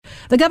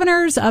The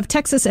governors of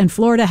Texas and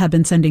Florida have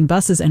been sending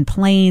buses and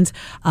planes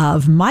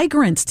of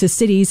migrants to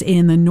cities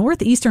in the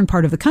northeastern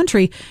part of the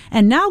country.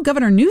 And now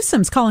Governor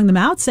Newsom's calling them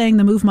out, saying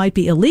the move might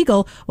be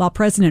illegal, while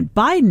President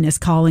Biden is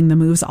calling the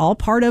moves all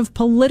part of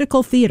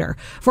political theater.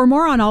 For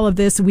more on all of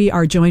this, we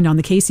are joined on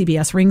the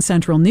KCBS Ring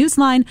Central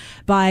Newsline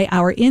by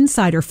our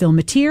insider Phil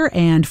Matier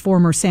and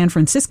former San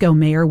Francisco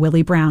Mayor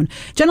Willie Brown.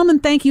 Gentlemen,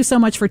 thank you so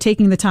much for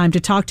taking the time to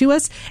talk to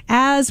us.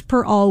 As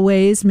per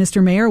always,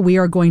 Mr. Mayor, we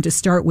are going to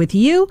start with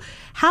you.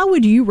 How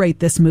would you rate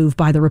this move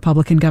by the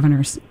Republican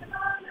governors?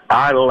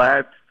 I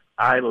laughed,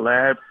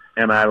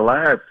 and I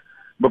laughed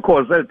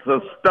because it's a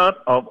stunt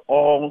of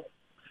all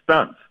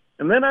stunts.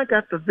 And then I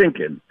got to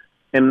thinking,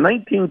 in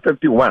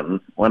 1951,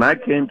 when I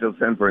came to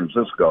San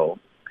Francisco,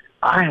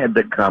 I had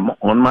to come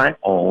on my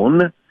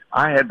own.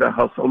 I had to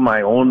hustle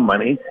my own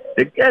money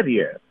to get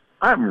here.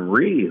 I'm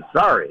really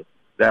sorry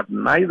that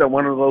neither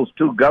one of those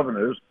two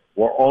governors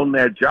were on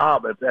their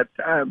job at that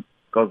time,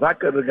 because I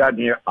could have gotten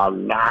here a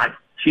lot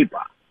cheaper.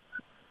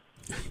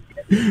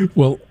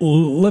 Well,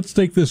 let's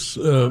take this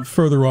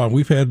further on.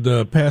 We've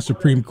had past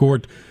Supreme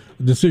Court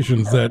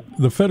decisions that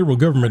the federal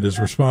government is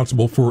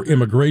responsible for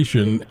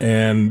immigration,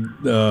 and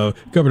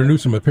Governor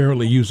Newsom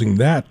apparently using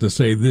that to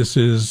say this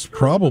is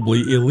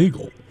probably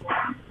illegal.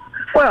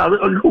 Well,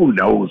 who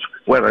knows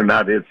whether or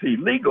not it's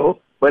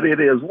illegal, but it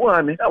is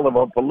one hell of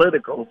a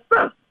political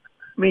stunt.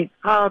 I mean,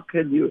 how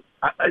can you?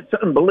 It's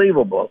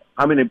unbelievable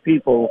how many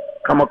people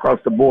come across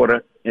the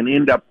border and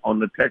end up on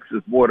the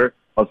Texas border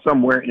or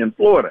somewhere in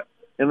Florida.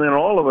 And then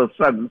all of a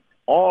sudden,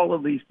 all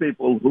of these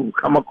people who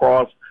come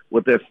across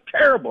with this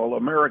terrible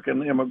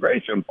American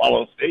immigration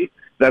policy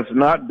that's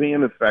not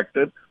being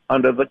affected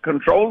under the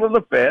control of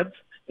the feds,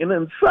 and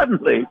then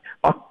suddenly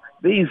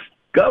these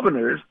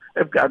governors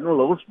have gotten a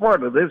little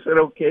smarter. They said,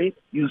 okay,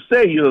 you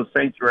say you're a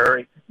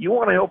sanctuary. You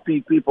want to help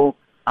these people,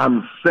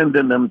 I'm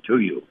sending them to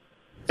you.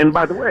 And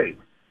by the way,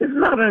 it's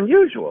not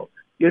unusual.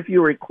 If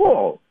you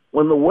recall,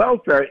 when the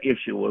welfare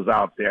issue was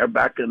out there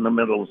back in the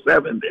middle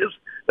 70s,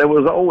 there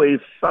was always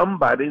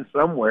somebody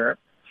somewhere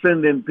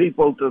sending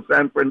people to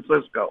San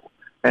Francisco.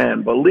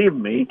 And believe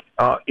me,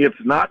 it's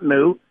not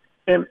new.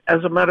 And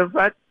as a matter of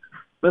fact,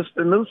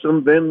 Mr.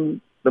 Newsom,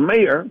 then the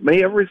mayor, may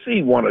have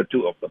received one or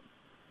two of them.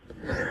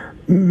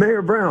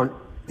 Mayor Brown,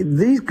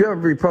 these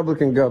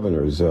Republican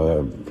governors,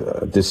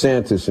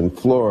 DeSantis in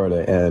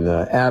Florida and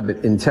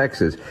Abbott in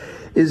Texas,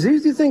 do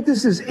you think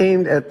this is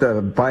aimed at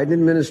the Biden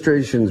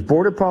administration's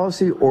border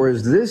policy, or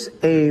is this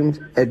aimed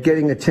at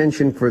getting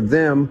attention for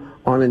them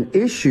on an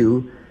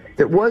issue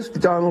that was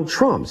Donald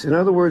Trump's? In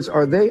other words,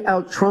 are they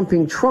out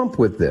trumping Trump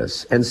with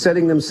this and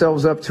setting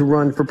themselves up to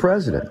run for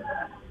president?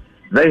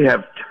 They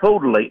have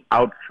totally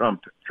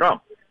out-trumped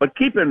Trump. But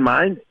keep in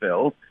mind,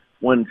 Phil,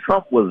 when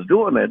Trump was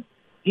doing it,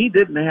 he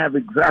didn't have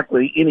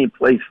exactly any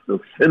place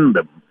to send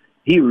them.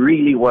 He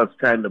really was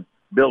trying to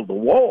build a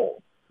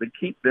wall to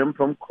keep them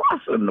from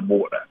crossing the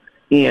border.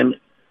 And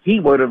he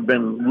would have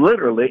been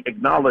literally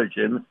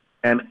acknowledging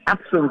an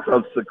absence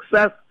of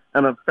success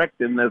and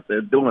effectiveness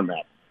in doing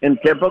that. In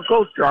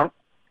typical Trump,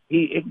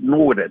 he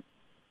ignored it.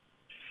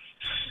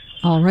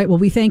 All right. Well,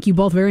 we thank you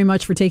both very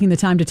much for taking the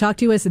time to talk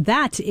to us.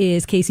 That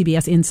is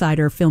KCBS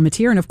insider Phil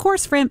Matier and, of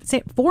course,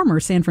 former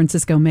San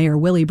Francisco Mayor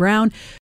Willie Brown.